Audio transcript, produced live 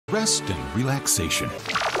rest and relaxation.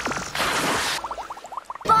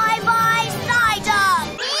 Bye-bye,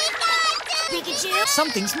 Psyduck! Pikachu?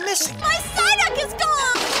 Something's missing. My Psyduck is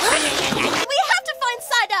gone! We have to find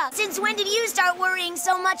Psyduck! Since when did you start worrying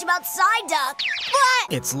so much about Psyduck?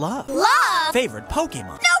 What? It's love. Love? Favorite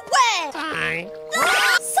Pokemon. No way!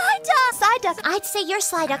 Psyduck! Psyduck, I'd say your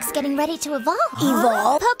Psyduck's getting ready to evolve.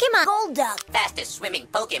 Evolve? Pokemon. Golduck. Fastest swimming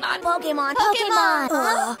Pokemon. Pokemon.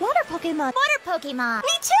 Water Pokemon. Water Pokemon.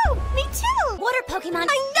 Me too! Me too! Water Pokemon.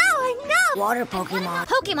 I know! Water Pokemon.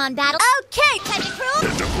 Pokemon battle. Okay, Tentacruel!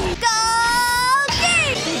 Go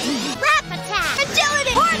deep! Wrap attack.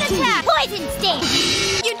 Agility! Horn attack! Poison sting.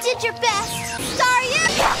 You did your best! Staryu!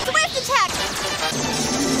 Swift attack!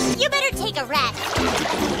 You better take a rest.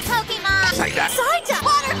 Pokemon. Psyduck!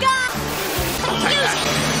 Water gun!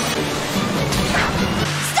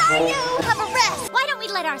 Staryu! Have a rest! Why don't we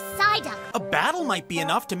let our Psyduck? A battle might be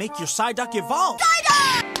enough to make your Psyduck evolve.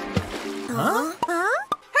 Psyduck! Huh?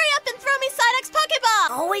 Hurry up and throw me Psyduck's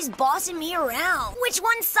Pokeball! Always bossing me around. Which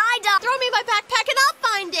one's Psyduck? Throw me my backpack and I'll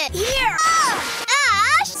find it. Here!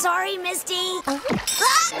 Ash! Sorry, Misty.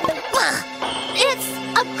 It's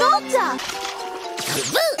a Golduck!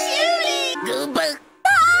 Cutie!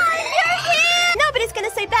 Hi, you're here! Nobody's gonna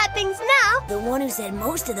say bad things now. The one who said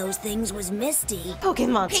most of those things was Misty.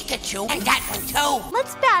 Pokemon. Pikachu. And that one too.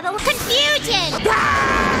 Let's battle. Confusion.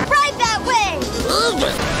 Right that way!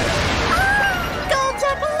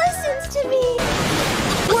 Golduck listens to me.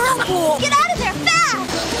 Whirlpool! Get out of there fast!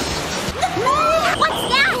 What's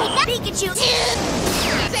that? Pikachu!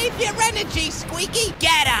 Save your energy, Squeaky.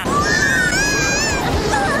 Get him.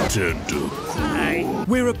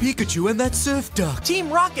 We're a Pikachu and that's Surf Duck.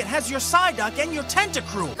 Team Rocket has your Psyduck and your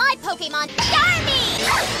Tentacruel. My Pokemon. Starmie.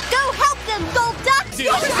 Go help them, Golduck!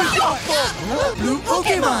 Blue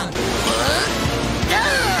Pokemon.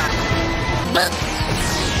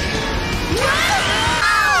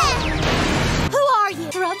 Who are you?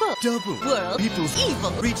 Trouble. Double. World. People's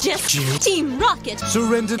Evil. Reject you. Team Rocket.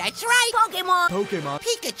 Surrender. That's right. Pokemon. Pokemon.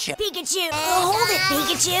 Pikachu. Pikachu. Hold it,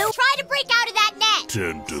 Pikachu. Try to break out of that net.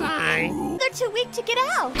 They're too weak to get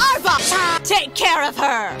out. Arbok! Take care of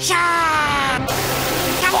her!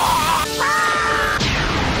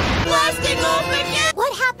 Blasting off again!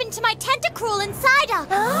 What happened to my Tentacruel and Psyduck?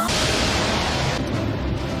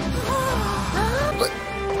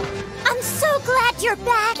 I'm so glad you're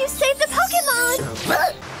back. You saved the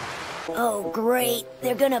Pokemon! Oh, great.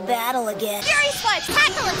 They're gonna battle again. Fury Swipe.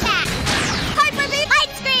 Tackle attack. Hyper Beam!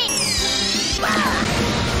 Light Screen.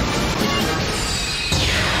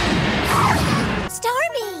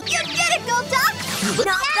 Starmie! You did it, Golduck!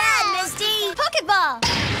 Not bad, Misty! Pokeball!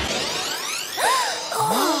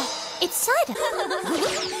 It's Psyduck.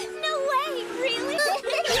 No way, really?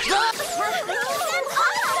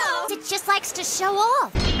 It just likes to show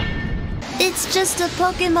off. It's just a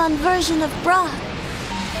Pokemon version of Brock.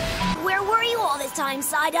 Where were you all this time,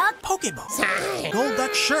 Psyduck? Pokeball.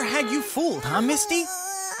 Golduck sure had you fooled, huh, Misty?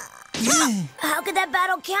 How could that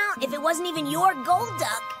battle count if it wasn't even your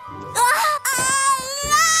Golduck?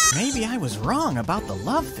 Maybe I was wrong about the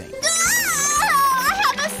love thing. I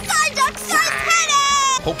have a Psyduck-sized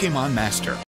headache! Pokemon Master.